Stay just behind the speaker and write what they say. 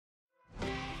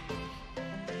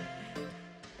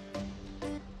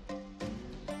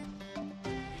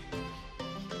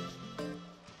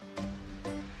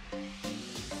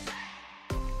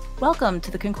Welcome to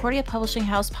the Concordia Publishing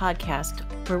House Podcast,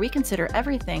 where we consider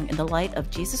everything in the light of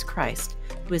Jesus Christ,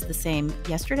 who is the same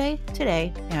yesterday,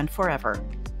 today, and forever.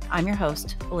 I'm your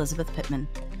host, Elizabeth Pittman.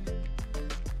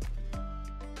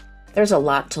 There's a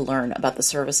lot to learn about the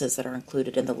services that are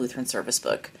included in the Lutheran Service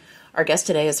Book. Our guest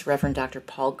today is Reverend Dr.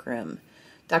 Paul Grime.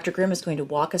 Dr. Grime is going to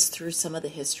walk us through some of the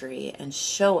history and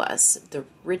show us the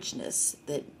richness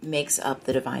that makes up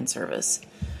the divine service.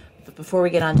 But before we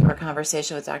get on to our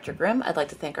conversation with Dr. Grime, I'd like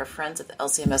to thank our friends at the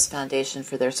LCMS Foundation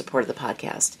for their support of the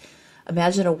podcast.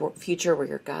 Imagine a future where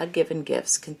your God-given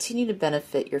gifts continue to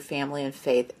benefit your family and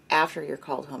faith after you're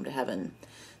called home to heaven.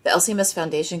 The LCMS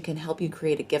Foundation can help you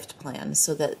create a gift plan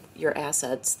so that your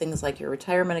assets, things like your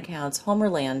retirement accounts, home or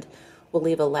land, will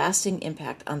leave a lasting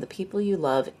impact on the people you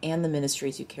love and the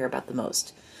ministries you care about the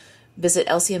most. Visit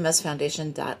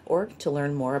lcmsfoundation.org to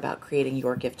learn more about creating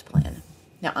your gift plan.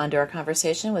 Now on to our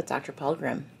conversation with Dr. Paul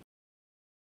Grime.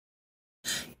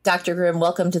 Dr. Grime,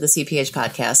 welcome to the CPH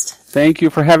podcast. Thank you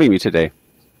for having me today.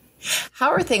 How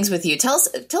are things with you? Tell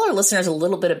our listeners a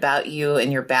little bit about you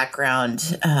and your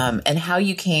background and how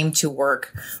you came to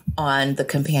work on the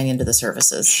companion to the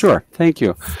services. Sure. Thank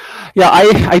you. Yeah,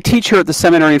 I teach here at the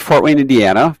seminary in Fort Wayne,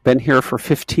 Indiana. I've been here for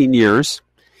 15 years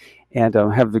and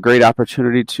have the great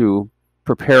opportunity to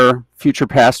prepare future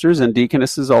pastors and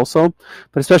deaconesses also,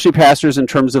 but especially pastors in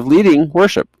terms of leading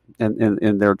worship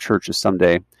in their churches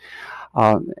someday.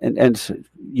 And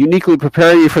uniquely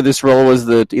preparing me for this role was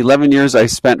the 11 years I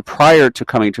spent prior to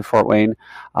coming to Fort Wayne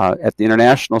at the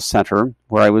International Center,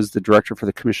 where I was the director for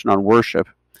the Commission on Worship.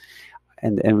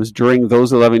 And it was during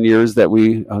those 11 years that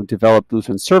we developed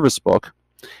Lutheran Service Book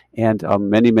and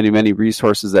many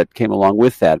resources that came along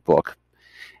with that book.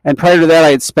 And prior to that,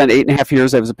 I had spent 8.5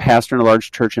 years. I was a pastor in a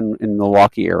large church in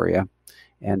Milwaukee area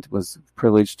and was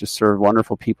privileged to serve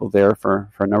wonderful people there for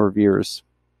a number of years.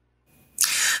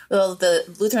 Well, the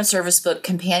Lutheran Service Book,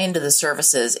 Companion to the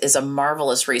Services, is a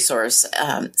marvelous resource.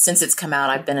 Since it's come out,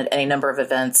 I've been at any number of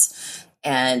events,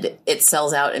 and it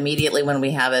sells out immediately when we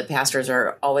have it. Pastors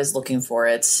are always looking for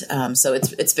it. So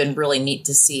it's been really neat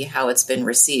to see how it's been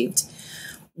received.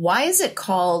 Why is it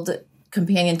called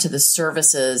Companion to the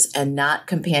Services and not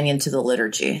Companion to the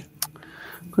Liturgy?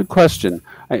 Good question.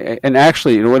 And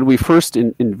actually, when we first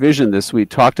envisioned this, we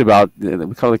talked about,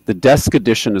 we call it the desk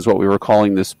edition is what we were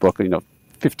calling this book,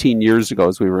 15 years ago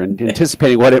as we were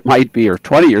anticipating what it might be, or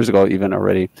 20 years ago even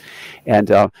already. And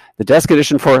the desk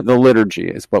edition for the liturgy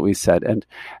is what we said, and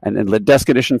the desk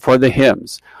edition for the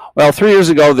hymns. Well, 3 years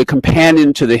ago, the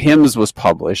companion to the hymns was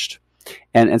published.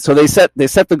 And so they set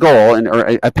the goal,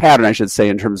 or a pattern, I should say,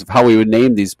 in terms of how we would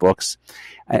name these books.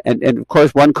 And of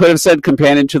course, one could have said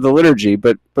companion to the liturgy,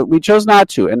 but we chose not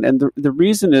to. And the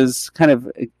reason is kind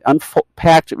of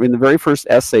unpacked in the very first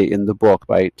essay in the book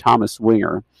by Thomas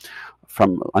Winger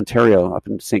from Ontario, up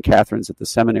in St. Catharines at the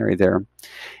seminary there,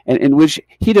 and in which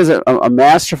he does a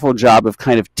masterful job of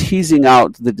kind of teasing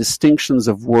out the distinctions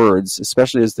of words,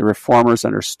 especially as the Reformers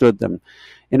understood them,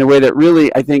 in a way that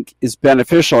really, I think, is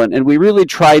beneficial. And we really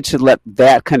try to let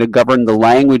that kind of govern the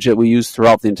language that we use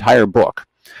throughout the entire book,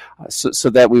 so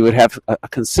that we would have a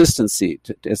consistency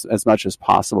as much as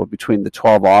possible between the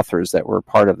 12 authors that were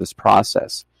part of this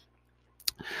process.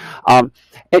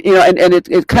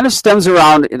 It kind of stems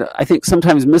around, I think,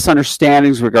 sometimes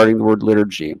misunderstandings regarding the word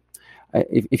liturgy.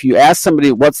 If you ask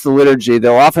somebody what's the liturgy,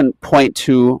 they'll often point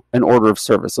to an order of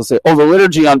service. They'll say, the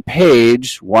liturgy on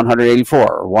page 184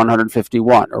 or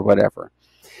 151 or whatever.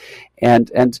 And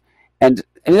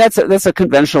that's a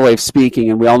conventional way of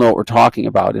speaking, and we all know what we're talking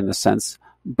about in a sense.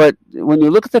 But when you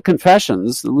look at the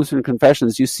confessions, the Lutheran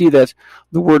confessions, you see that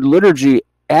the word liturgy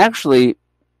actually,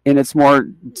 in its more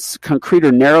concrete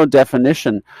or narrow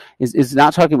definition, is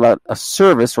not talking about a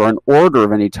service or an order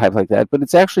of any type like that, but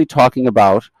it's actually talking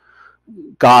about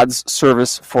God's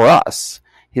service for us,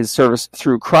 his service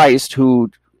through Christ, who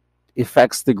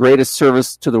effects the greatest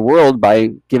service to the world by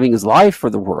giving his life for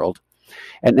the world.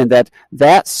 And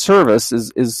that service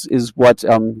is what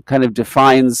kind of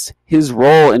defines his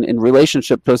role in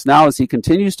relationship to us now as he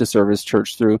continues to serve his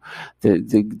church through the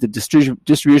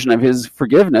distribution of his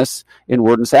forgiveness in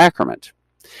word and sacrament.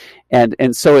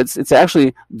 And so it's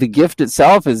actually the gift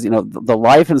itself is, the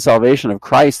life and salvation of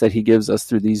Christ that he gives us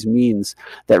through these means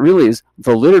that really is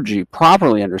the liturgy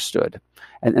properly understood.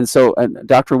 And so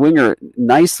Dr. Winger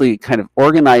nicely kind of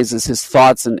organizes his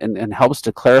thoughts and helps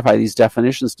to clarify these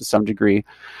definitions to some degree,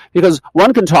 because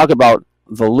one can talk about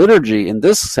the liturgy in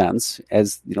this sense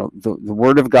as, the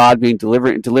Word of God being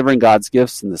delivering God's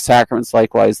gifts, and the sacraments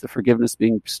likewise, the forgiveness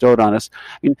being bestowed on us.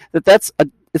 I mean,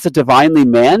 it's a divinely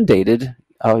mandated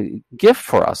gift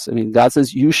for us. I mean, God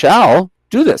says, you shall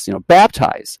do this,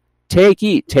 baptize, take,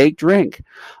 eat, take, drink.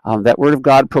 That word of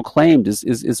God proclaimed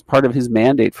is part of his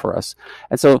mandate for us.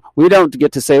 And so we don't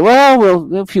get to say,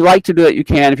 well, if you like to do it, you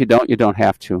can. If you don't, you don't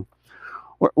have to.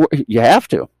 You have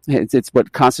to. It's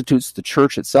what constitutes the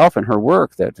church itself and her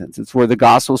work. That it's where the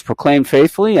gospel is proclaimed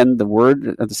faithfully and the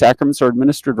word, the sacraments are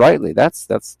administered rightly. That's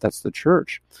the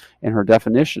church in her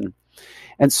definition.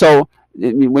 And so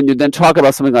when you then talk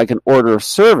about something like an order of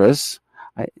service,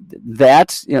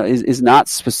 that is not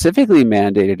specifically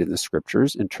mandated in the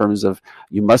scriptures in terms of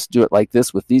you must do it like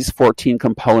this with these 14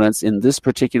 components in this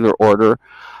particular order.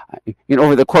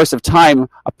 Over the course of time,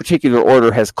 a particular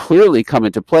order has clearly come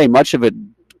into play, much of it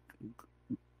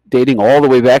dating all the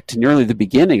way back to nearly the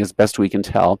beginning, as best we can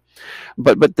tell.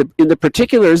 But in the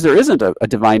particulars, there isn't a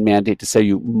divine mandate to say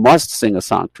you must sing a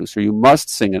Sanctus or you must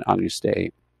sing an Agnus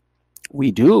Dei. We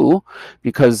do,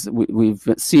 because we've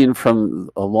seen from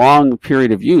a long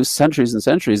period of use, centuries and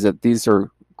centuries, that these are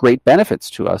great benefits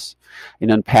to us in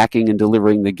unpacking and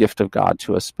delivering the gift of God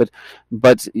to us.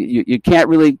 But you can't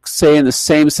really say in the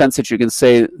same sense that you can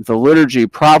say the liturgy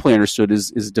properly understood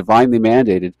is divinely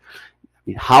mandated.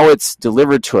 How it's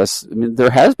delivered to us, there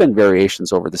has been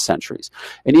variations over the centuries.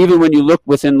 And even when you look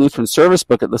within Lutheran Service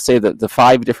Book at, let's say, the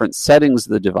 5 different settings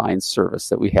of the divine service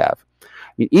that we have,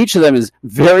 each of them is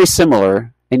very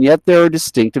similar, and yet there are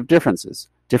distinctive differences.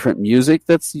 Different music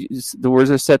that's the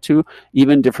words are set to,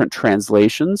 even different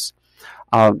translations,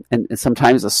 and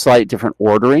sometimes a slight different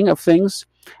ordering of things,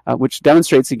 which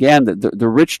demonstrates again the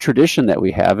rich tradition that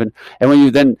we have. And when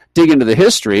you then dig into the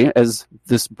history, as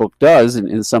this book does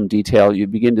in some detail, you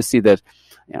begin to see that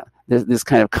this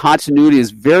kind of continuity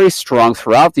is very strong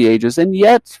throughout the ages, and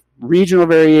yet regional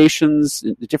variations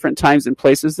at different times and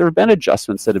places, there have been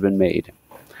adjustments that have been made.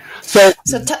 So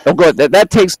good. That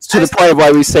takes to the point of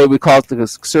why we say we call it the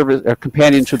service or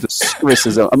companion to the service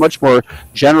is a much more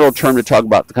general term to talk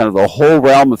about the whole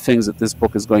realm of things that this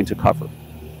book is going to cover.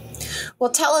 Well,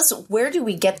 tell us, where do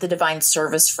we get the divine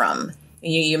service from?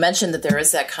 You mentioned that there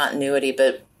is that continuity,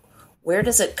 but where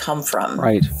does it come from?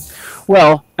 Right.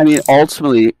 Well,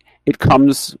 ultimately, it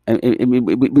comes.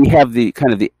 We have the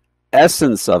kind of the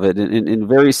essence of it in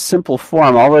very simple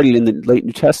form already in the late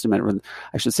New Testament, or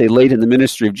I should say late in the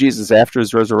ministry of Jesus after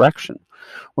his resurrection.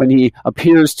 When he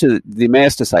appears to the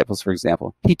Emmaus disciples, for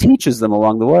example, he teaches them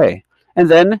along the way. And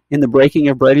then in the breaking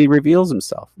of bread, he reveals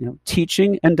himself,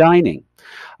 teaching and dining.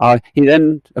 He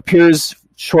then appears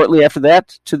shortly after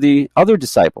that to the other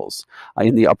disciples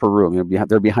in the upper room.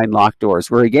 They're behind locked doors,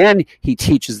 where again he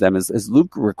teaches them, as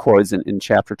Luke records in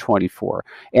chapter 24.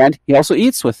 And he also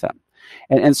eats with them.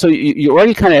 And so you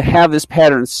already kind of have this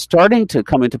pattern starting to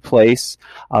come into place.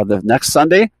 The next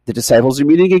Sunday, the disciples are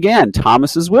meeting again.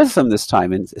 Thomas is with them this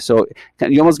time. And so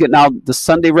you almost get now the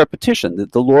Sunday repetition.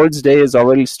 That the Lord's Day is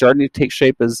already starting to take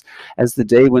shape as the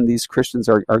day when these Christians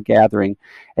are gathering.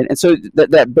 And so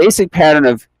that basic pattern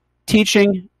of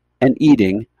teaching and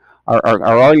eating are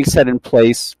already set in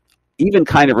place, even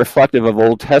kind of reflective of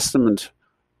Old Testament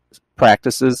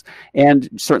practices, and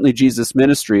certainly Jesus'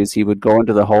 ministry, as he would go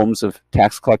into the homes of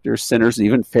tax collectors, sinners,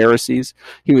 even Pharisees.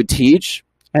 He would teach,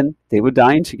 and they would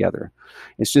dine together.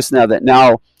 It's just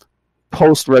now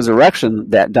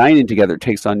post-resurrection, that dining together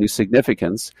takes on new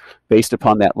significance based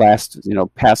upon that last,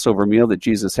 Passover meal that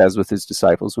Jesus has with his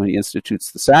disciples when he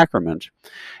institutes the sacrament.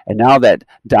 And now that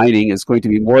dining is going to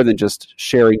be more than just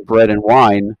sharing bread and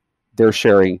wine. They're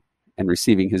sharing and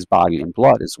receiving his body and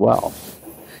blood as well.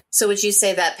 So would you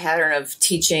say that pattern of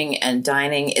teaching and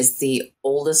dining is the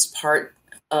oldest part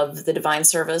of the divine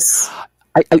service?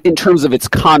 In terms of its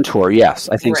contour, yes,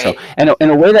 I think right. so. And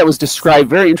in a way that was described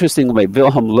very interestingly by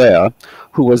Wilhelm Lehr,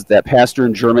 who was that pastor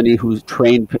in Germany who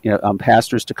trained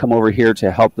pastors to come over here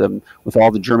to help them with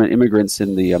all the German immigrants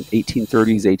in the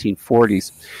 1830s,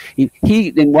 1840s. He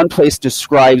in one place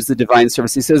describes the divine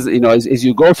service. He says, as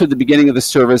you go through the beginning of the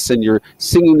service and you're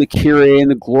singing the Kyrie and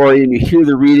the Glory and you hear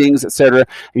the readings, etc.,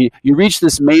 you reach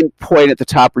this main point at the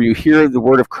top where you hear the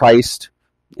word of Christ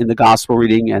in the gospel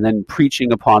reading and then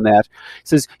preaching upon that. He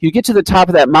says, you get to the top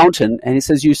of that mountain, and he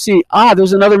says, you see,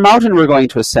 there's another mountain we're going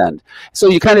to ascend. So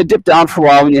you kind of dip down for a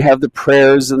while when you have the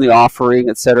prayers and the offering,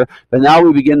 etc. But now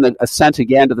we begin the ascent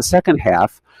again to the second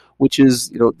half, which is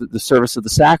the service of the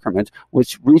sacrament,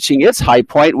 which reaching its high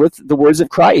point with the words of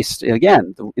Christ,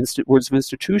 again, the words of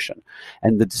institution,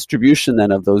 and the distribution then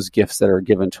of those gifts that are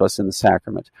given to us in the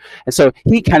sacrament. And so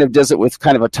he kind of does it with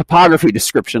kind of a topography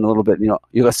description a little bit.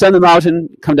 You ascend the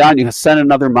mountain, come down, you ascend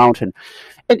another mountain.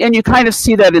 And you kind of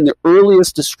see that in the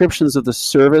earliest descriptions of the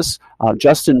service.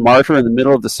 Justin Martyr, in the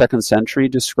middle of the 2nd century,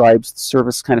 describes the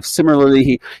service kind of similarly.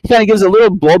 He kind of gives a little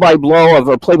blow-by-blow, of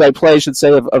a play-by-play, I should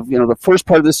say, of the first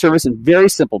part of the service in very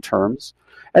simple terms.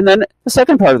 And then the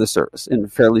second part of the service, in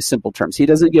fairly simple terms, he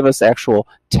doesn't give us actual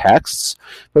texts,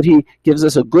 but he gives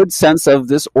us a good sense of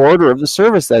this order of the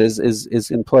service that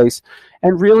is in place.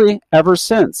 And really, ever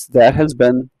since, that has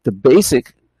been the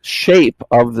basic shape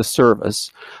of the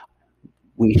service.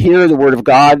 We hear the word of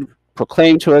God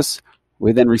proclaimed to us.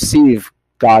 We then receive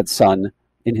God's Son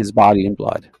in his body and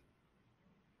blood.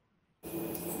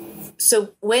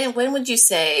 So when would you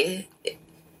say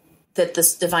that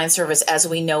this divine service as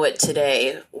we know it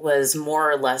today was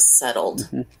more or less settled?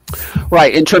 Mm-hmm.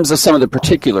 Right, in terms of some of the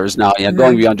particulars now,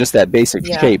 going beyond just that basic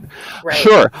shape. Right.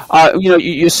 Sure.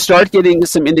 You start getting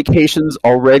some indications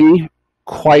already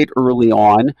quite early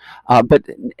on, but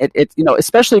it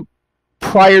especially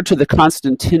prior to the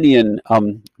Constantinian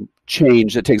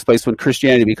change that takes place when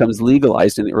Christianity becomes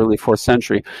legalized in the early 4th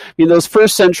century. In those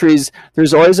first centuries,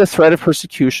 there's always a threat of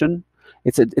persecution.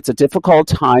 It's a difficult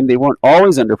time. They weren't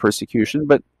always under persecution,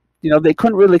 but they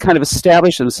couldn't really kind of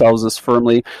establish themselves as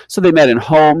firmly. So they met in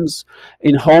homes.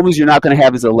 In homes, you're not going to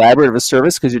have as elaborate of a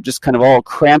service because you're just kind of all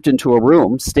cramped into a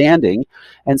room, standing,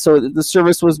 and so the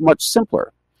service was much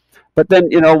simpler. But then,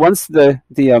 once the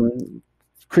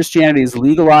Christianity is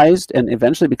legalized and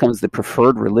eventually becomes the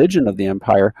preferred religion of the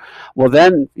empire, well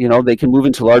then, they can move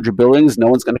into larger buildings. No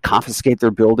one's going to confiscate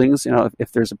their buildings,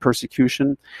 if there's a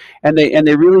persecution. And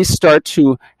they really start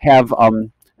to have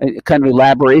a kind of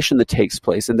elaboration that takes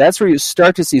place. And that's where you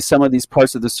start to see some of these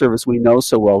parts of the service we know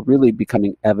so well really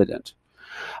becoming evident.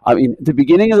 The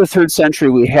beginning of the 3rd century,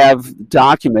 we have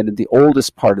documented the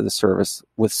oldest part of the service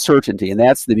with certainty, and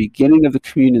that's the beginning of the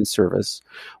communion service,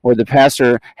 where the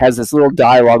pastor has this little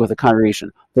dialogue with the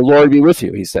congregation. The Lord be with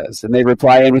you, he says, and they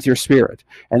reply, and with your spirit.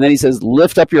 And then he says,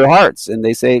 lift up your hearts, and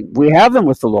they say, we have them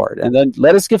with the Lord, and then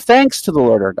let us give thanks to the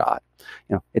Lord our God.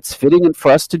 It's fitting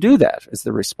for us to do that, is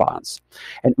the response.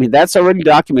 And that's already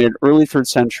documented early 3rd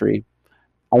century.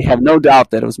 I have no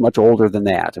doubt that it was much older than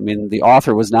that. The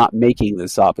author was not making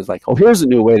this up. It's like, here's a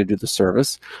new way to do the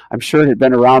service. I'm sure it had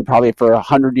been around probably for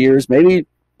 100 years, maybe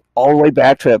all the way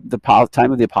back to the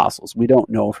time of the apostles. We don't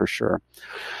know for sure.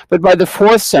 But by the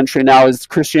 4th century now, as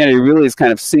Christianity really is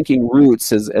kind of sinking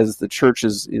roots, as the church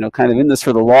is, kind of in this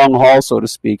for the long haul, so to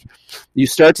speak, you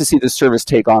start to see the service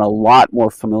take on a lot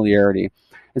more familiarity.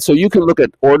 And so you can look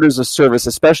at orders of service,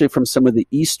 especially from some of the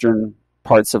Eastern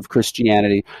parts of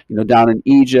Christianity, down in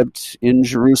Egypt, in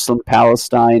Jerusalem,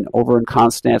 Palestine, over in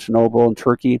Constantinople and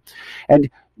Turkey. And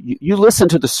you listen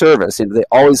to the service, and they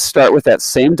always start with that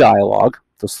same dialogue,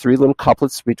 those 3 little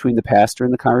couplets between the pastor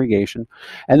and the congregation.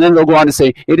 And then they'll go on to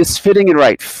say, it is fitting and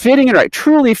right,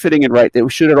 truly fitting and right, that we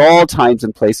should at all times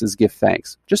and places give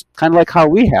thanks. Just kind of like how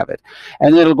we have it.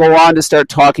 And then it'll go on to start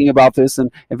talking about this,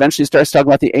 and eventually starts talking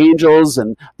about the angels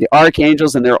and the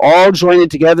archangels, and they're all joined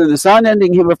together in this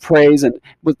unending hymn of praise, and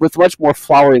with much more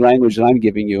flowery language than I'm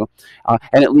giving you.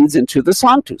 And it leads into the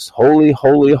Sanctus. Holy,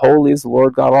 holy, holy is the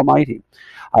Lord God Almighty.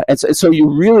 And so you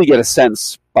really get a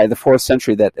sense by the 4th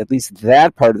century that at least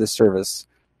that part of the service,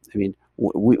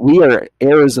 we are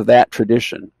heirs of that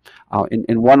tradition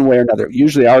in one way or another.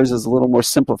 Usually ours is a little more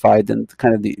simplified than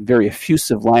kind of the very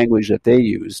effusive language that they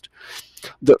used.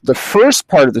 The first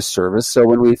part of the service, so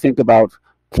when we think about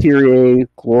Kyrie,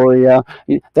 Gloria,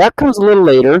 that comes a little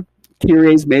later.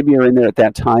 Kyries maybe are in there at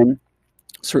that time.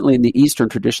 Certainly in the Eastern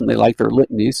tradition, they like their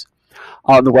litanies.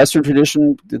 The Western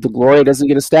tradition, the Gloria doesn't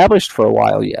get established for a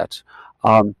while yet.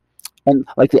 And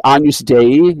like the Agnus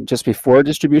Dei, just before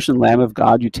distribution, Lamb of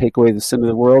God, you take away the sin of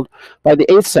the world. By the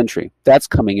 8th century, that's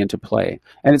coming into play.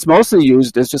 And it's mostly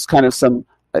used as just kind of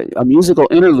a musical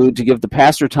interlude to give the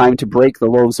pastor time to break the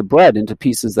loaves of bread into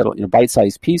pieces that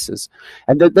bite-sized pieces.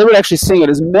 And they would actually sing it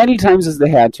as many times as they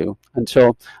had to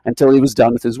until he was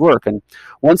done with his work. And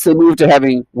once they moved to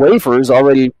having wafers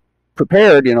already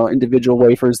prepared, individual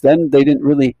wafers, then they didn't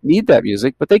really need that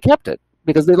music, but they kept it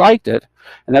because they liked it.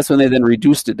 And that's when they then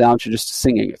reduced it down to just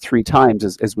singing it 3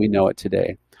 times as we know it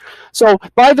today. So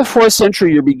by the 4th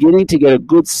century, you're beginning to get a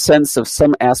good sense of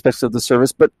some aspects of the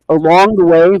service, but along the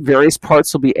way, various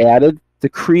parts will be added. The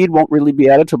creed won't really be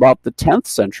added to about the 10th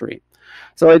century.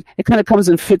 So it kind of comes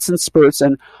in fits and spurts,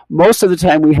 and most of the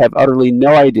time we have utterly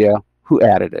no idea who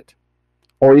added it,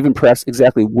 or even perhaps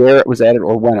exactly where it was added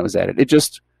or when it was added. It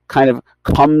just kind of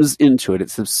comes into it.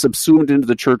 It's subsumed into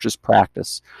the church's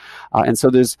practice. And so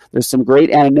there's some great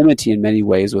anonymity in many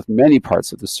ways with many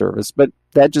parts of the service, but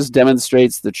that just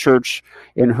demonstrates the church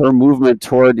in her movement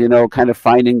toward, kind of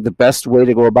finding the best way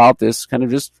to go about this, kind of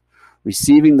just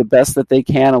receiving the best that they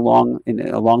can along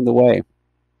the way.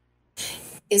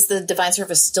 Is the divine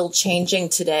service still changing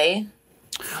today?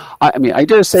 I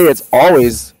dare say it's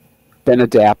always been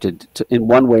adapted in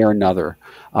one way or another.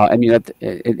 And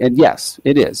yes,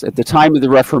 it is. At the time of the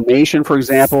Reformation, for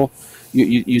example,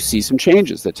 you see some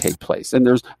changes that take place, and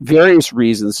there's various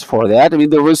reasons for that. I mean,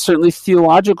 there was certainly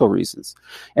theological reasons,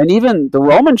 and even the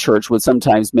Roman Church would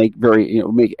sometimes make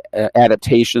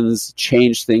adaptations,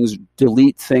 change things,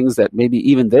 delete things that maybe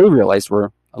even they realized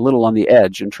were a little on the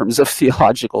edge in terms of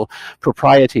theological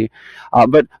propriety.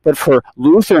 But for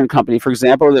Luther and company, for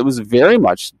example, it was very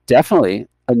much definitely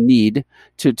a need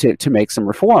to make some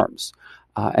reforms.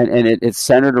 And it's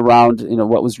centered around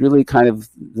what was really kind of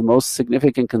the most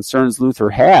significant concerns Luther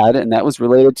had, and that was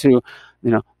related to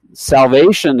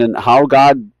salvation and how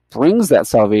God brings that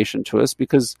salvation to us,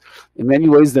 because in many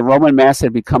ways the Roman Mass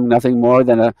had become nothing more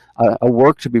than a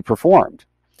work to be performed.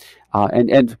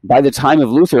 And by the time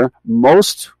of Luther,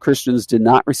 most Christians did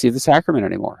not receive the sacrament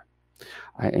anymore.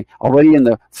 Already in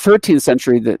the 13th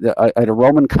century,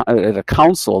 at a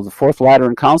council, the Fourth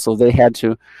Lateran Council, they had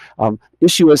to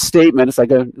issue a statement. It's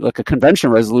like a convention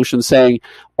resolution saying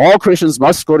all Christians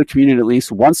must go to communion at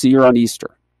least once a year on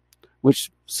Easter,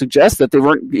 which suggests that they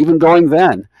weren't even going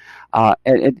then,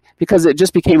 because it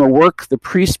just became a work the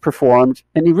priest performed,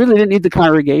 and he really didn't need the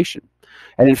congregation.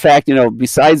 And in fact,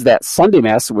 besides that Sunday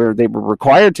Mass where they were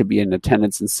required to be in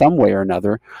attendance in some way or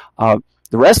another,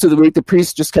 the rest of the week, the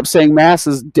priest just kept saying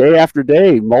masses day after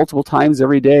day, multiple times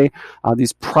every day.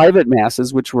 These private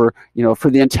masses, which were, for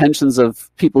the intentions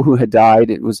of people who had died,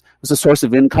 it was a source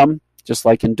of income, just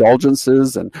like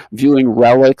indulgences and viewing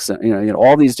relics, and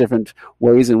all these different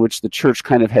ways in which the church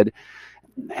kind of had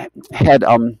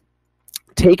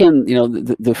taken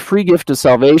the free gift of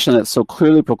salvation that's so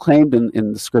clearly proclaimed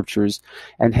in the scriptures,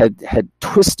 and had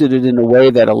twisted it in a way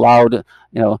that allowed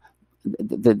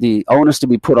the onus to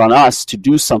be put on us to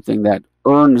do something that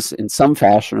earns in some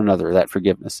fashion or another that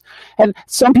forgiveness. And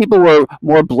some people were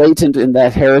more blatant in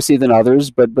that heresy than others,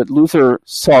 but Luther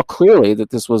saw clearly that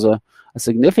this was a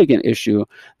significant issue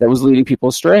that was leading people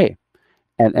astray.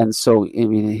 And so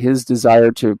his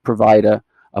desire to provide a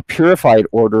purified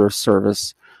order of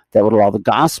service that would allow the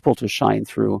gospel to shine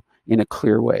through in a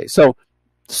clear way. So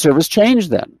service changed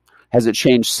then. Has it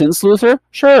changed since Luther?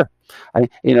 Sure.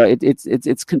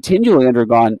 It's continually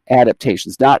undergone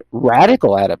adaptations, not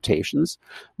radical adaptations,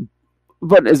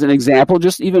 but as an example,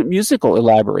 just even musical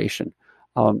elaboration.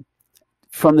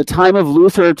 From the time of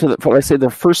Luther to the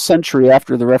first century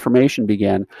after the Reformation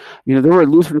began, there were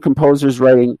Lutheran composers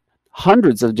writing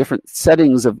hundreds of different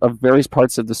settings of various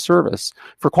parts of the service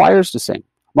for choirs to sing.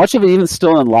 Much of it even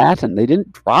still in Latin. They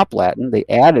didn't drop Latin. They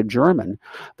added German,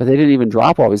 but they didn't even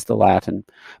drop always the Latin.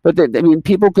 But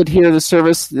people could hear the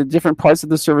service, the different parts of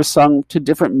the service sung to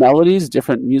different melodies,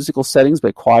 different musical settings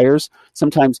by choirs,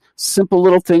 sometimes simple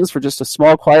little things for just a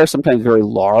small choir, sometimes very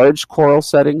large choral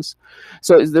settings.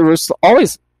 So there was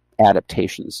always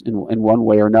adaptations in one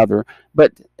way or another.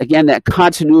 But again, that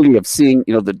continuity of seeing,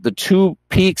 the two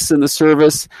peaks in the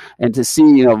service, and to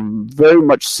see, very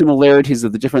much similarities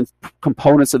of the different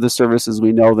components of the service as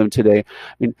we know them today.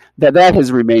 That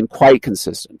has remained quite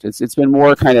consistent. It's been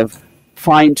more kind of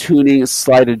fine-tuning,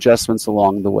 slight adjustments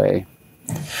along the way.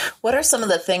 What are some of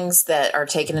the things that are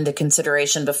taken into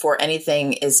consideration before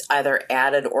anything is either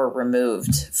added or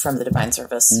removed from the divine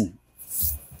service?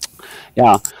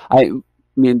 Yeah,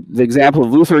 the example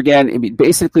of Luther again,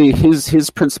 basically his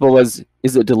principle was,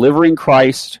 is it delivering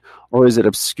Christ or is it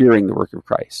obscuring the work of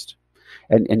Christ?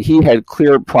 And he had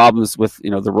clear problems with,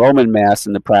 the Roman Mass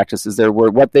and the practices there,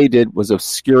 where what they did was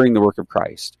obscuring the work of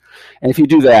Christ. And if you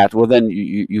do that, well, then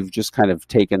you've just kind of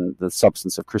taken the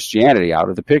substance of Christianity out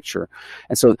of the picture.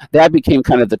 And so that became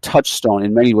kind of the touchstone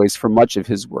in many ways for much of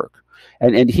his work.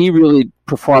 And he really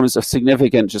performs a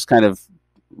significant just kind of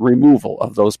removal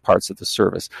of those parts of the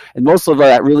service. And most of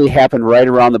that really happened right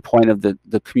around the point of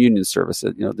the communion service,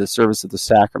 the service of the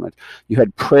sacrament. You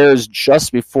had prayers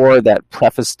just before that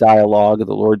preface dialogue,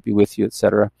 the Lord be with you,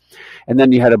 etc. And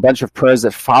then you had a bunch of prayers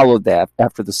that followed that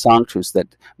after the Sanctus.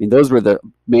 Those were the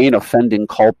main offending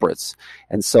culprits.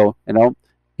 And so,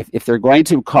 if they're going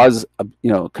to cause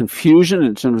confusion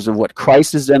in terms of what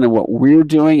Christ has done and what we're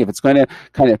doing, if it's going to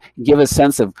kind of give a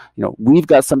sense of we've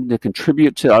got something to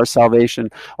contribute to our salvation,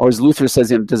 or as Luther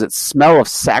says, does it smell of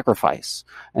sacrifice?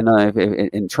 And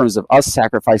in terms of us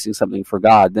sacrificing something for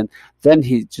God, then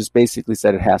he just basically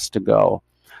said it has to go.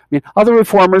 Other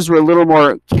reformers were a little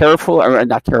more careful, or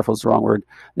not careful is the wrong word,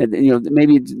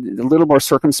 maybe a little more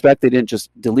circumspect. They didn't just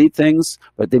delete things,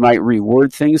 but they might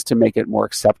reword things to make it more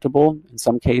acceptable in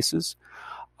some cases.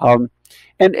 And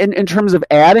in terms of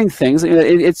adding things,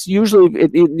 it's usually,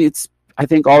 it's I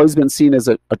think, always been seen as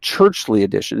a churchly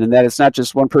edition, and that it's not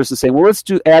just one person saying, well, let's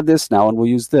add this now and we'll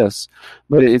use this,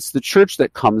 but it's the church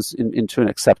that comes into an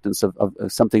acceptance of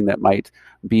something that might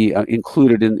be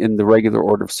included in the regular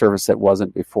order of service that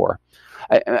wasn't before.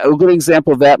 A good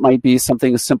example of that might be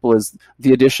something as simple as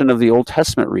the addition of the Old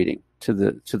Testament reading to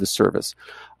the service.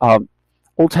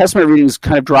 Old Testament readings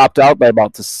kind of dropped out by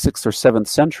about the 6th or 7th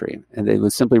century, and they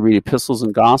would simply read epistles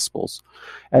and gospels.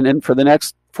 And then for the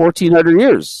next 1,400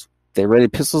 years, they read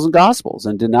epistles and gospels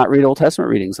and did not read Old Testament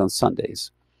readings on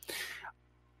Sundays.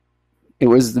 It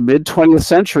was the mid-20th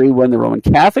century when the Roman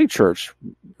Catholic Church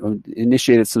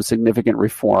initiated some significant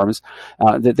reforms,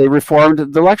 that they reformed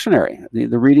the lectionary,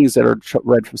 the readings that are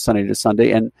read from Sunday to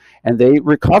Sunday, and they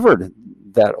recovered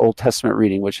that Old Testament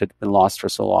reading, which had been lost for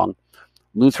so long.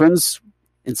 Lutherans,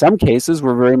 in some cases,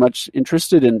 were very much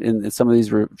interested in some of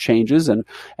these changes, and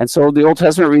so the Old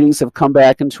Testament readings have come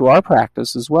back into our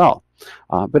practice as well.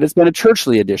 But it's been a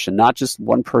churchly edition, not just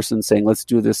one person saying, let's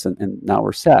do this, and now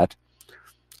we're set.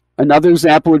 Another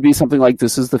example would be something like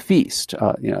This Is the Feast,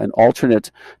 an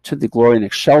alternate to the Gloria in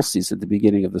Excelsis at the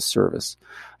beginning of the service.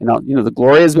 The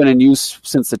Gloria has been in use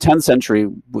since the 10th century,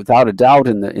 without a doubt,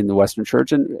 in the Western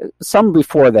Church, and some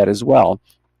before that as well.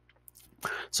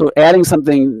 So adding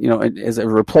something, as a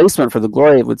replacement for the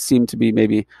Gloria would seem to be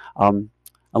maybe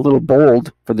a little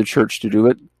bold for the church to do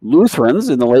it. Lutherans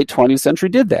in the late 20th century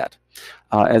did that,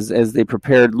 as they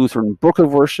prepared Lutheran Book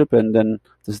of Worship, and then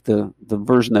the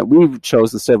version that we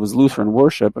chose instead was Lutheran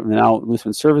Worship, and now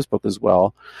Lutheran Service Book as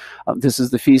well. This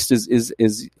Is the Feast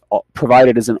is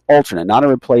provided as an alternate, not a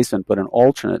replacement, but an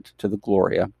alternate to the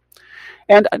Gloria.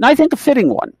 And I think a fitting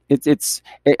one.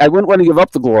 I wouldn't want to give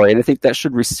up the Gloria, and I think that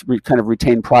should kind of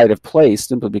retain pride of place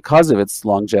simply because of its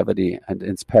longevity and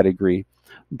its pedigree.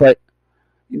 But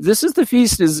This Is the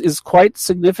Feast is quite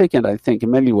significant, I think,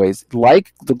 in many ways.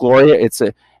 Like the Gloria, it's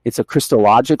a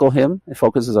Christological hymn. It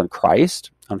focuses on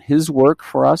Christ, on his work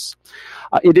for us.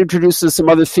 It introduces some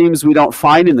other themes we don't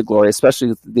find in the Gloria,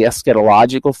 especially the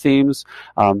eschatological themes.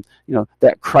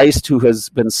 That Christ who has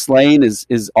been slain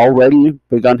is already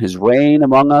begun his reign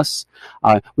among us.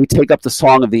 We take up the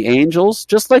song of the angels,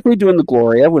 just like we do in the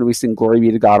Gloria when we sing "Glory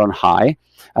be to God on high."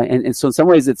 And so in some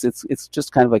ways it's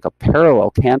just kind of like a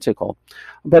parallel canticle.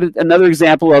 But another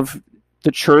example of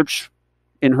the church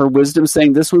in her wisdom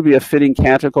saying this would be a fitting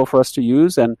canticle for us to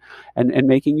use and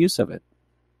making use of it.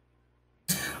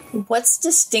 What's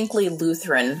distinctly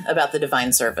Lutheran about the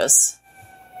divine service?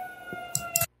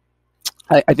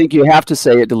 I think you have to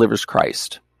say it delivers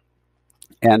Christ.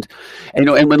 And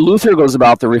when Luther goes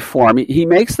about the reform, he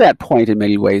makes that point in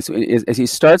many ways as he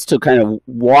starts to kind of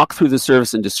walk through the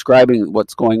service and describing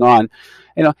what's going on.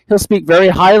 He'll speak very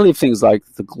highly of things like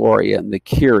the Gloria and the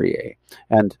Kyrie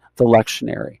and the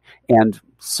lectionary and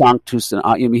Sanctus,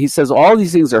 and he says all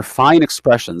these things are fine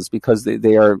expressions because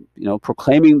they are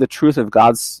proclaiming the truth of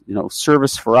God's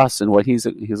service for us and what he's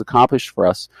accomplished for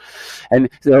us. And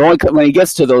when he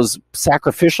gets to those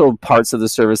sacrificial parts of the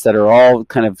service that are all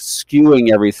kind of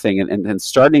skewing everything and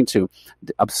starting to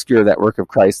obscure that work of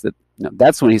Christ,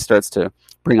 that's when he starts to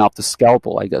bring out the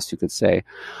scalpel, I guess you could say.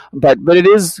 But it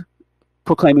is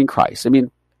proclaiming Christ.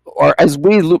 Or as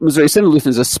we Missouri Synod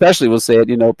Lutherans especially will say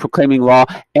it, proclaiming law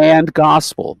and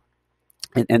gospel.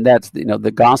 And that's,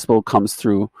 the gospel comes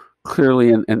through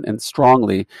clearly and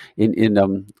strongly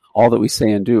in all that we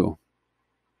say and do.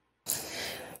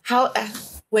 How,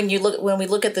 when we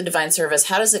look at the divine service,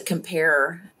 how does it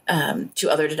compare to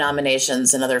other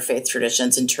denominations and other faith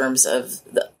traditions in terms of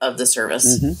the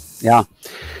service? Mm-hmm. Yeah.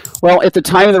 Well, at the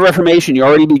time of the Reformation, you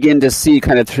already begin to see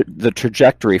kind of the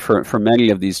trajectory for many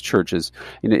of these churches.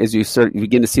 As you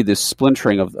begin to see this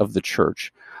splintering of the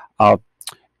church.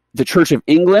 The Church of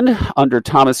England, under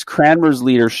Thomas Cranmer's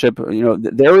leadership,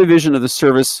 their revision of the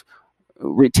service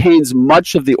retains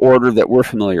much of the order that we're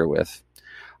familiar with.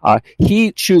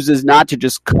 He chooses not to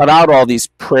just cut out all these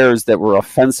prayers that were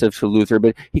offensive to Luther,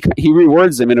 but he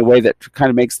rewords them in a way that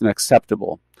kind of makes them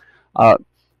acceptable.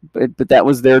 But that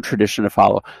was their tradition to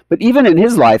follow. But even in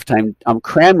his lifetime,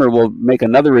 Cranmer will make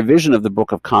another revision of the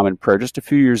Book of Common Prayer just a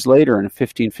few years later in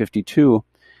 1552.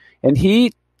 And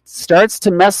he starts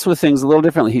to mess with things a little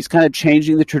differently. He's kind of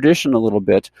changing the tradition a little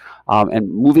bit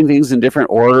and moving things in different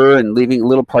order and leaving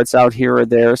little parts out here or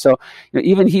there. So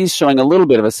even he's showing a little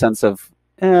bit of a sense of,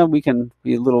 we can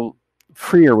be a little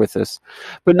freer with this,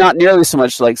 but not nearly so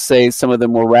much like, say, some of the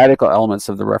more radical elements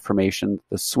of the Reformation,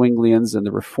 the Zwinglians and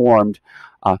the Reformed.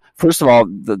 First of all,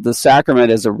 the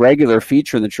sacrament as a regular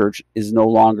feature in the church is no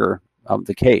longer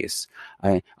the case.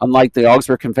 Unlike the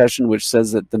Augsburg Confession, which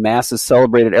says that the Mass is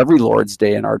celebrated every Lord's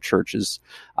Day in our churches,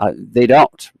 they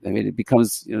don't. I mean, it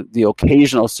becomes the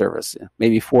occasional service,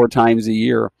 maybe 4 times a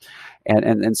year.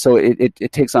 And so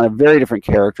it takes on a very different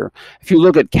character. If you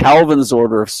look at Calvin's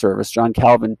order of service, John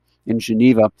Calvin in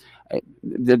Geneva,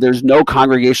 there's no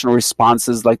congregational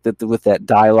responses like that with that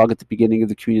dialogue at the beginning of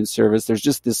the communion service. There's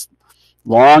just this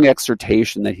long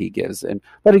exhortation that he gives.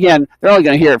 But again, they're only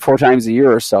going to hear it 4 times a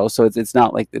year or so. So it's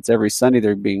not like it's every Sunday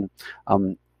they're being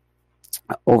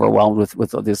overwhelmed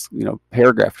with this,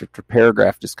 paragraph after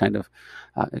paragraph, just kind of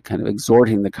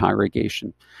exhorting the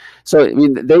congregation. So, I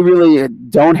mean, they really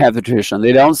don't have the tradition.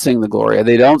 They don't sing the Gloria.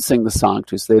 They don't sing the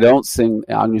Sanctus. They don't sing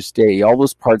Agnus Dei, all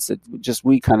those parts that just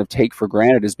we kind of take for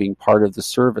granted as being part of the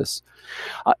service.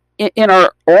 In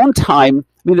our own time,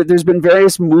 I mean, there's been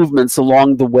various movements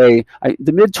along the way.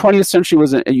 The mid-20th century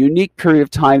was a unique period of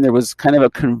time. There was kind of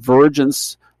a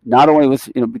convergence, not only with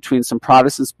between some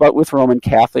Protestants, but with Roman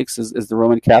Catholics, as the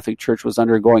Roman Catholic Church was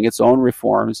undergoing its own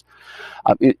reforms.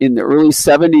 In the early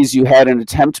 70s, you had an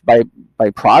attempt by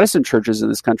Protestant churches in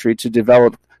this country to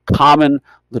develop common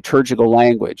liturgical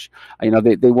language.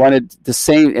 They wanted the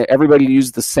same. Everybody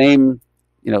used the same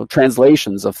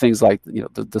translations of things like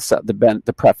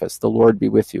the preface, "The Lord be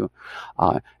with you,"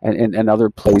 and other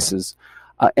places,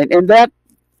 and that.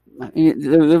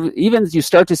 Even you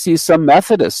start to see some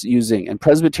Methodists using and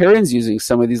Presbyterians using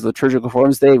some of these liturgical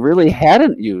forms they really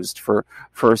hadn't used for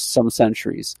some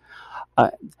centuries.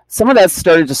 Some of that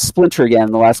started to splinter again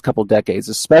in the last couple decades,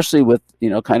 especially with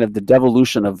kind of the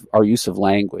devolution of our use of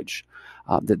language.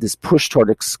 This push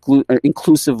toward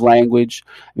inclusive language.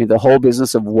 I mean, the whole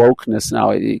business of wokeness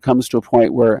now, it comes to a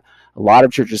point where a lot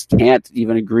of churches can't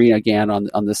even agree again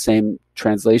on the same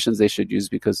translations they should use,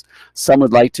 because some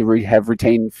would like to have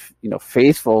retained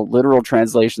faithful literal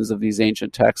translations of these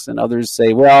ancient texts, and others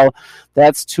say, well,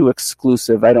 that's too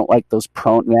exclusive. I don't like those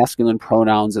masculine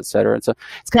pronouns, etc. And so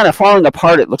it's kind of falling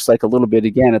apart, it looks like, a little bit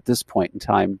again at this point in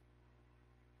time.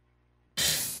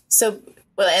 So,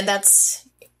 well, and that's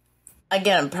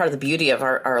again part of the beauty of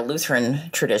our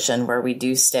Lutheran tradition, where we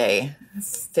do stay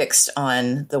fixed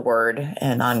on the word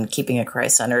and on keeping it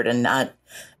Christ-centered and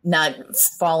not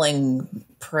falling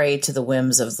prey to the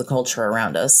whims of the culture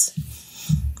around us.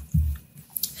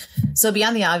 So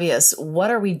beyond the obvious, what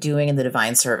are we doing in the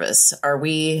divine service? Are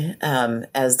we,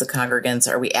 as the congregants,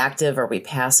 are we active? Are we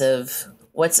passive?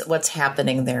 What's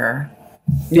happening there?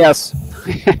 Yes.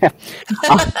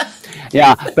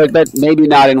 Yeah, but maybe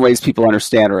not in ways people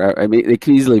understand, or I mean, it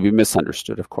can easily be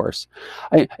misunderstood, of course.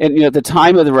 And at the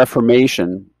time of the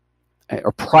Reformation,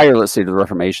 or prior, let's say, to the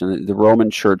Reformation, the Roman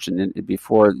Church, and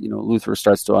before Luther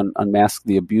starts to unmask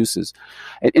the abuses,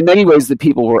 in many ways the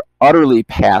people were utterly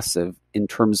passive in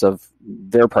terms of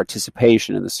their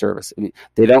participation in the service. I mean,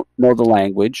 they don't know the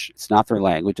language; it's not their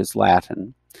language; it's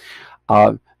Latin.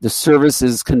 The service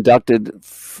is conducted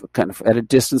kind of at a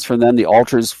distance from them. The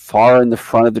altar is far in the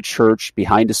front of the church,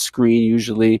 behind a screen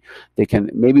usually. They can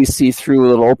maybe see through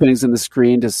little openings in the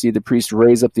screen to see the priest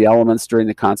raise up the elements during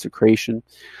the consecration.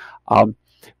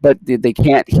 But they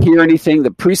can't hear anything. The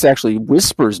priest actually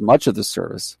whispers much of the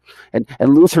service. And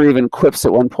Luther even quips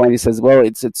at one point, he says, well,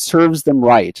 it serves them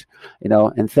right,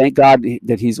 and thank God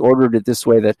that he's ordered it this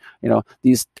way, that,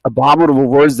 these abominable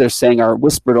words they're saying are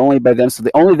whispered only by them, so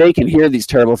only they can hear these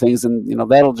terrible things, and,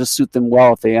 that'll just suit them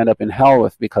well if they end up in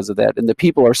hell because of that. And the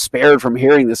people are spared from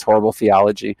hearing this horrible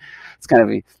theology. It's kind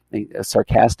of a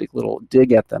sarcastic little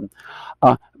dig at them.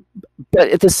 But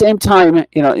at the same time,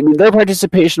 their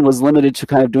participation was limited to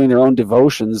kind of doing their own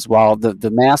devotions while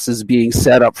the Mass is being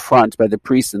set up front by the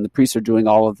priests, and the priests are doing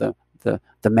all of the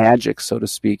magic, so to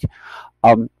speak.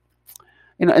 And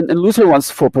Luther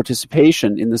wants full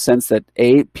participation in the sense that,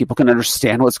 A, people can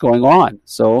understand what's going on.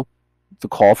 So the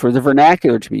call for the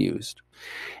vernacular to be used.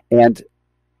 And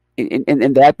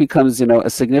that becomes, a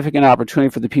significant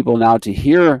opportunity for the people now to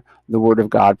hear the word of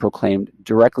God proclaimed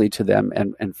directly to them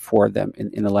and for them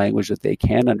in a language that they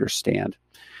can understand.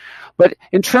 But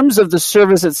in terms of the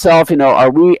service itself,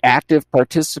 are we active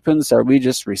participants? Are we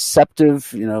just receptive,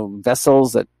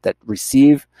 vessels that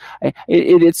receive?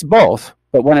 It's both,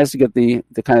 but one has to get the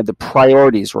kind of the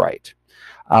priorities right.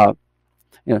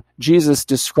 Jesus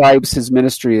describes his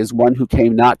ministry as one who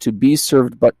came not to be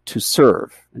served, but to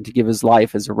serve, and to give his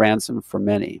life as a ransom for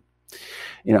many.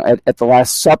 At the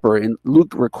Last Supper,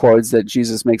 Luke records that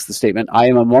Jesus makes the statement, I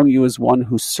am among you as one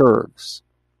who serves.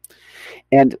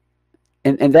 And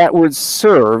that word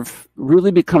serve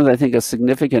really becomes, I think, a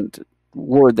significant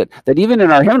word that even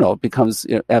in our hymnal becomes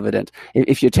evident.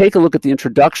 If you take a look at the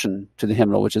introduction to the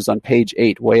hymnal, which is on page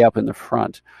 8, way up in the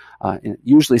front,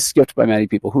 usually skipped by many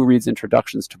people who reads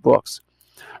introductions to books,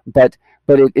 but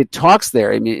it talks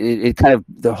there. I mean, it kind of,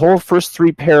 the whole first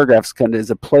 3 paragraphs kind of is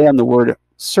a play on the word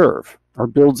serve, or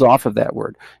builds off of that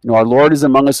word. Our Lord is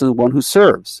among us as one who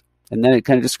serves. And then it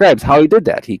kind of describes how he did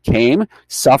that. He came,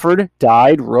 suffered,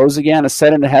 died, rose again,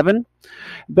 ascended into heaven.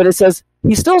 But it says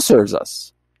he still serves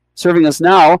us, serving us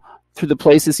now through the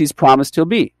places he's promised he'll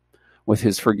be with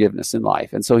his forgiveness in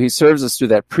life. And so he serves us through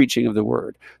that preaching of the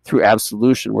word, through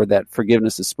absolution, where that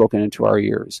forgiveness is spoken into our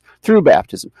ears, through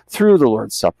baptism, through the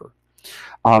Lord's Supper.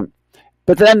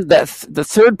 But then the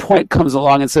third point comes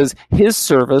along and says his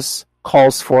service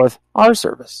calls forth our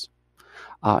service.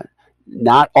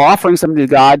 Not offering something to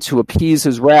God to appease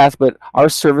his wrath, but our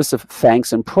service of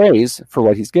thanks and praise for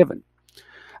what he's given.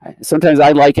 Sometimes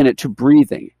I liken it to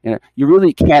breathing. You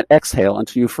really can't exhale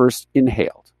until you first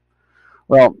inhaled.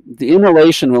 Well, the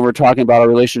inhalation, when we're talking about our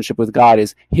relationship with God,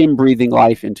 is him breathing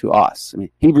life into us. I mean,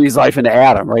 he breathes life into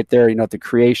Adam right there, at the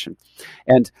creation.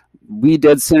 And we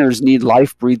dead sinners need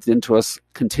life breathed into us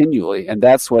continually. And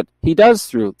that's what he does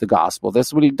through the gospel.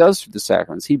 That's what he does through the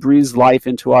sacraments. He breathes life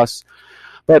into us.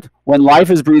 But when life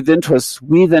is breathed into us,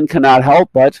 we then cannot help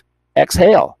but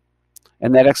exhale.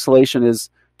 And that exhalation is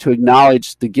to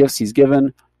acknowledge the gifts he's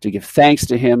given, to give thanks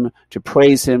to him, to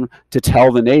praise him, to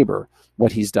tell the neighbor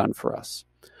what he's done for us.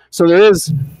 So there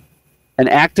is an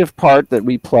active part that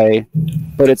we play,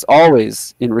 but it's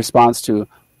always in response to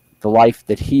the life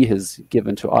that he has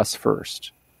given to us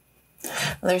first.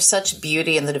 Well, there's such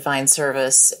beauty in the divine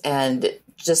service and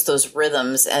just those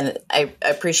rhythms. And I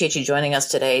appreciate you joining us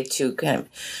today to kind of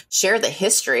share the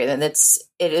history. And it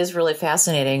is really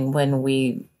fascinating when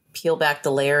we peel back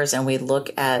the layers and we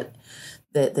look at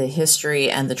the history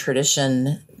and the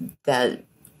tradition that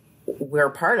we're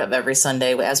part of every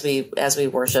Sunday as we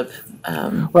worship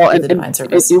the divine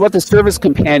service. And what the service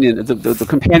companion, the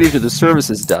companion to the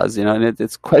services does, and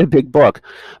it's quite a big book,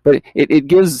 but it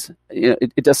gives,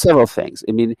 it does several things.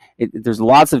 I mean, there's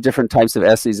lots of different types of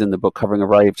essays in the book covering a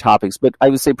variety of topics, but I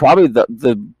would say probably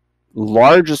the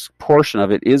largest portion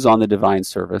of it is on the divine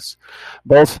service,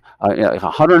 both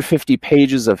 150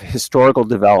 pages of historical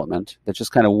development that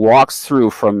just kind of walks through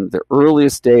from the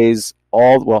earliest days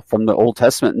from the Old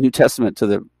Testament, New Testament to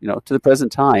the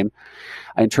present time,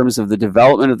 in terms of the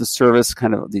development of the service,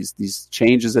 kind of these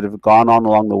changes that have gone on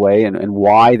along the way and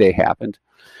why they happened.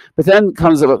 But then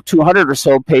comes about 200 or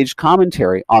so page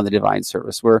commentary on the divine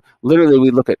service, where literally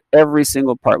we look at every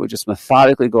single part. We just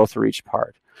methodically go through each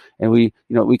part. And we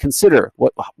consider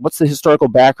what's the historical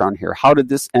background here? How did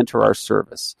this enter our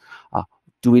service?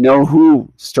 Do we know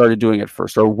who started doing it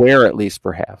first, or where at least,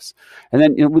 perhaps? And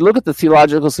then we look at the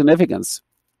theological significance.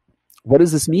 What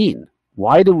does this mean?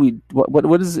 Why do we?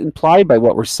 What is implied by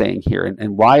what we're saying here,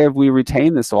 and why have we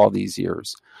retained this all these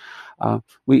years?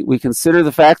 We consider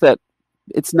the fact that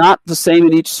it's not the same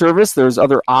in each service. There's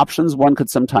other options one could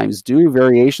sometimes do,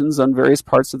 variations on various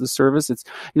parts of the service. It's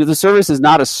the service is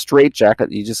not a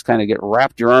straitjacket. You just kind of get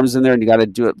wrapped your arms in there and you got to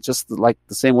do it just like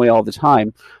the same way all the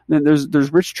time. And then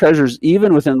there's rich treasures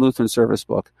even within Lutheran Service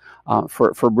Book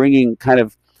for bringing kind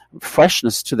of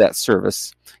freshness to that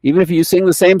service. Even if you sing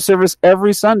the same service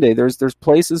every Sunday, there's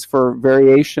places for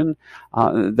variation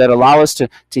that allow us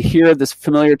to hear this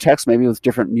familiar text, maybe with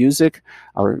different music,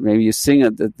 or maybe you sing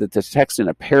the text in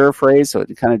a paraphrase, so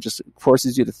it kind of just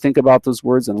forces you to think about those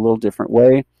words in a little different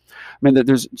way. I mean,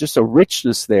 there's just a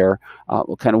richness there,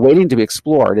 kind of waiting to be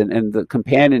explored, and the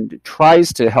companion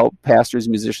tries to help pastors,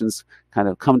 musicians kind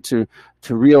of come to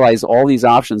realize all these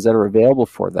options that are available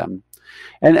for them.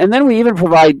 And then we even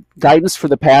provide guidance for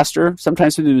the pastor,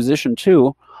 sometimes for the musician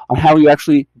too, on how you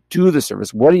actually do the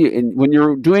service. When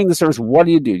you're doing the service, what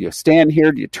do you do? Do you stand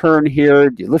here? Do you turn here?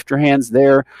 Do you lift your hands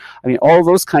there? I mean, all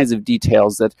those kinds of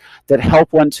details that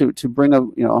help one to bring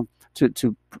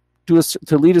to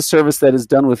lead a service that is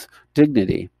done with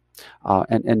dignity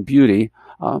and beauty,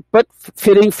 but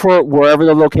fitting for wherever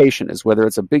the location is, whether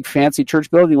it's a big fancy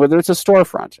church building, whether it's a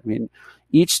storefront. I mean,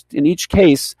 in each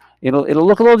case, it'll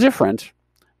look a little different,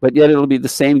 but yet it'll be the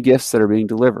same gifts that are being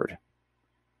delivered.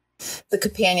 The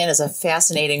companion is a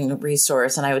fascinating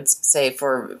resource, and I would say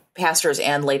for pastors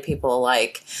and lay people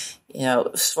alike,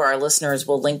 for our listeners,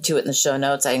 we'll link to it in the show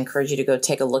notes. I encourage you to go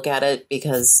take a look at it,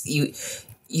 because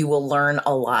you will learn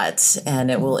a lot,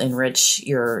 and it will enrich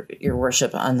your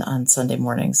worship on Sunday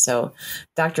mornings. So,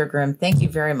 Dr. Grime, thank you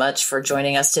very much for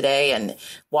joining us today and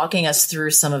walking us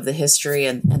through some of the history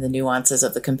and the nuances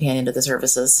of the companion to the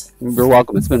services. You're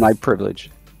welcome. It's been my privilege.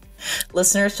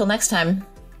 Listeners, till next time.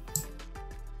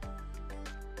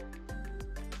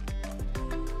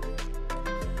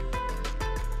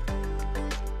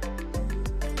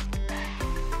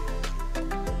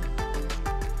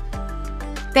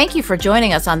 Thank you for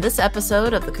joining us on this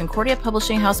episode of the Concordia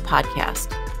Publishing House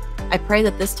Podcast. I pray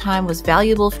that this time was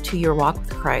valuable to your walk with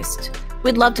Christ.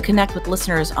 We'd love to connect with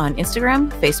listeners on Instagram,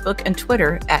 Facebook, and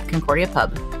Twitter at Concordia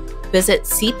Pub. Visit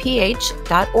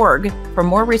cph.org for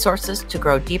more resources to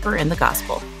grow deeper in the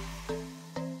gospel.